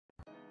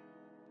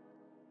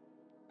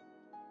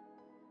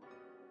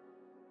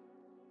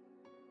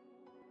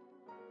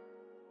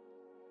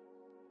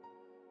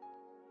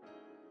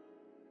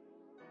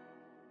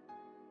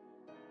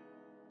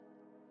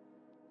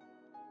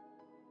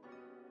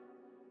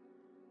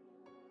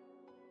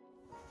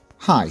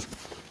Hi,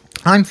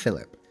 I'm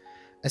Philip,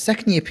 a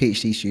second year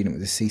PhD student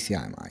with the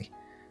CCIMI,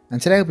 and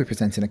today I'll be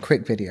presenting a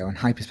quick video on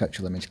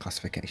hyperspectral image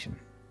classification.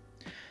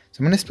 So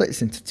I'm going to split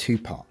this into two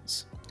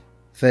parts.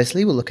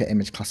 Firstly, we'll look at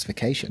image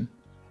classification,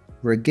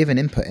 where a given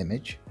input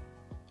image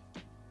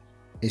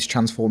is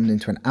transformed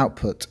into an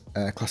output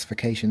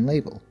classification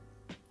label.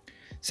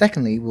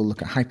 Secondly, we'll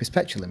look at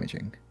hyperspectral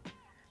imaging,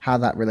 how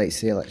that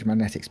relates to the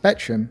electromagnetic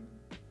spectrum,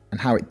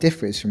 and how it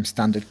differs from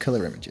standard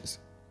colour images.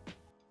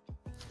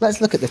 Let's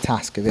look at the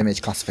task of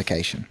image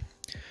classification.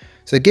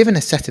 So given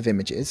a set of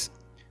images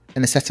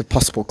and a set of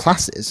possible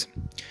classes,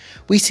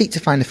 we seek to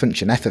find a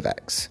function f of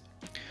x,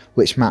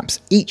 which maps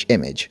each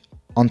image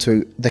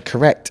onto the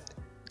correct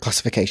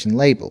classification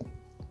label.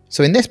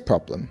 So in this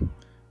problem,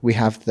 we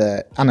have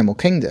the animal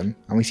kingdom,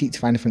 and we seek to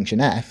find a function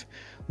f,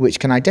 which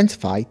can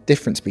identify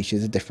different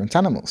species of different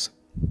animals.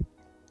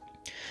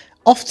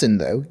 Often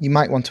though, you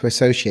might want to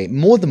associate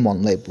more than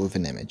one label with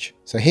an image.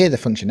 So here the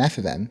function f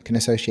of m can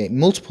associate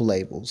multiple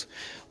labels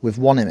with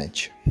one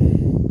image.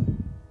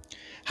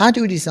 How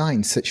do we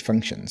design such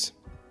functions?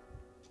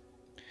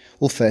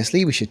 Well,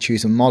 firstly, we should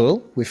choose a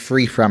model with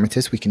 3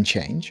 parameters we can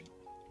change.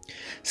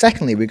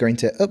 Secondly, we're going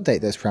to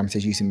update those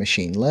parameters using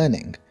machine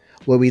learning,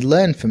 where we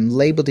learn from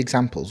labelled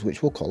examples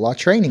which we'll call our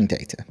training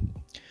data.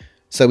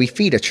 So we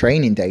feed a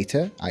training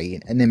data, i.e.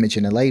 an image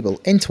and a label,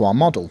 into our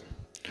model.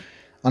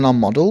 And our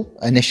model,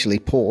 initially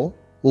poor,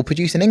 will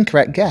produce an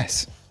incorrect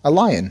guess, a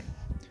lion.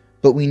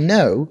 But we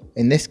know,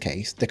 in this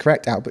case, the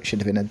correct output should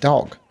have been a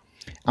dog.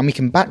 And we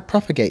can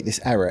backpropagate this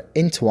error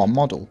into our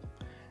model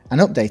and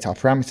update our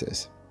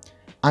parameters.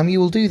 And we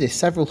will do this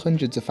several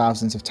hundreds of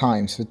thousands of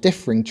times for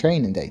differing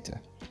training data.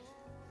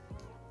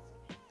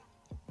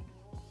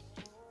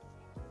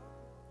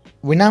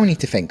 We now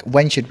need to think,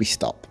 when should we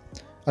stop?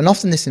 And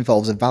often this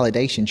involves a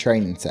validation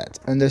training set,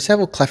 and there are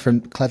several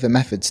clever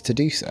methods to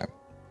do so.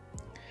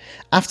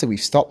 After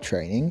we've stopped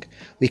training,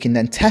 we can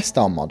then test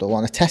our model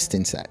on a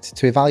testing set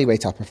to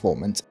evaluate our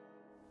performance.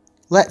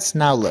 Let's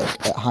now look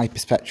at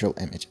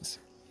hyperspectral images.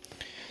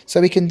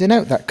 So we can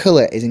denote that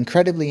colour is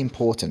incredibly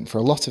important for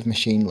a lot of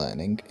machine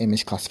learning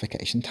image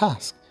classification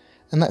tasks.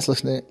 And let's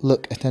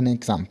look at an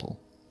example.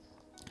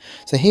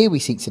 So here we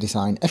seek to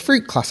design a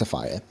fruit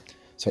classifier.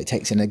 So it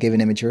takes in a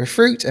given image of a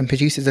fruit and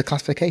produces a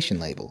classification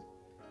label.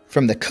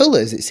 From the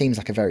colours, it seems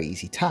like a very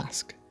easy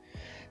task.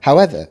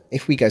 However,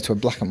 if we go to a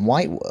black and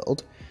white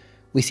world,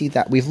 we see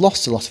that we've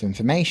lost a lot of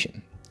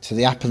information. So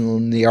the apple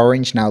and the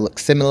orange now look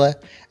similar,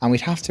 and we'd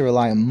have to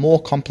rely on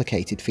more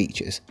complicated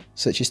features,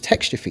 such as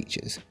texture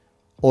features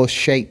or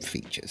shape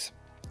features,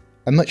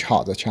 a much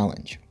harder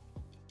challenge.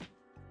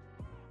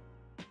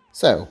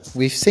 So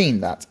we've seen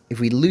that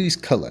if we lose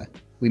colour,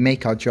 we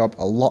make our job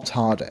a lot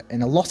harder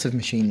in a lot of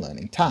machine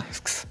learning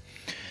tasks.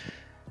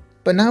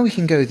 But now we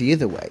can go the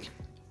other way.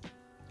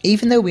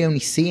 Even though we only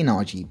see an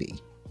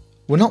RGB,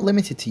 we're not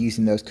limited to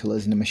using those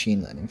colours in a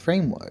machine learning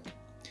framework.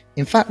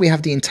 In fact, we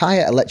have the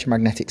entire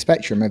electromagnetic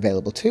spectrum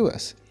available to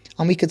us,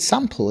 and we could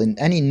sample in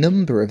any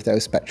number of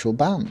those spectral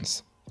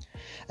bands.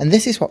 And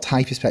this is what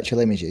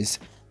hyperspectral images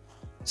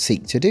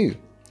seek to do.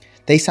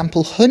 They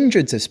sample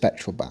hundreds of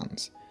spectral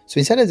bands, so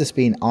instead of just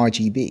being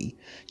RGB,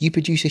 you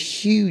produce a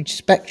huge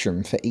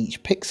spectrum for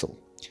each pixel.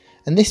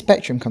 And this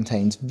spectrum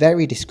contains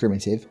very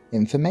discriminative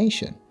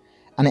information,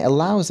 and it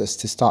allows us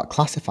to start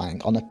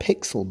classifying on a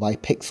pixel by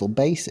pixel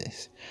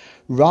basis,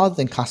 rather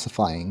than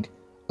classifying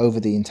over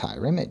the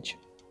entire image,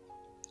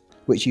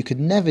 which you could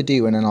never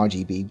do on an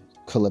RGB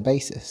colour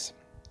basis.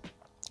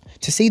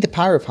 To see the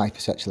power of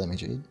hyperspectral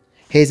imaging,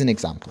 here's an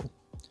example.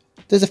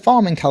 There's a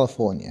farm in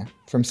California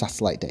from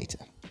satellite data.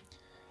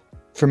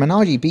 From an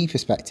RGB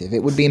perspective,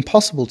 it would be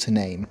impossible to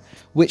name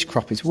which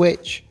crop is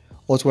which,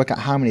 or to work out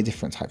how many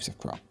different types of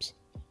crops.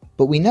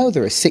 But we know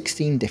there are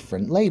 16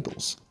 different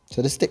labels,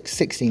 so there's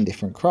 16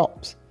 different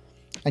crops.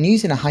 And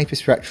using a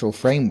hyperspectral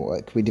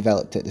framework we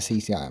developed at the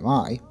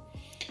CCIMI,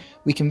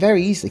 we can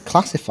very easily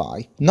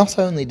classify not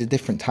only the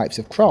different types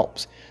of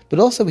crops, but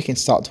also we can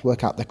start to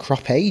work out the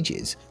crop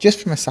ages just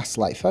from a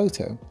satellite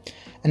photo,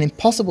 an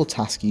impossible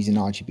task using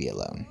RGB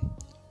alone.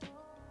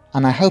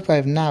 And I hope I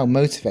have now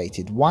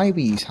motivated why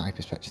we use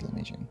hyperspectral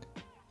imaging.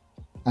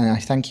 And I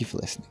thank you for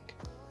listening.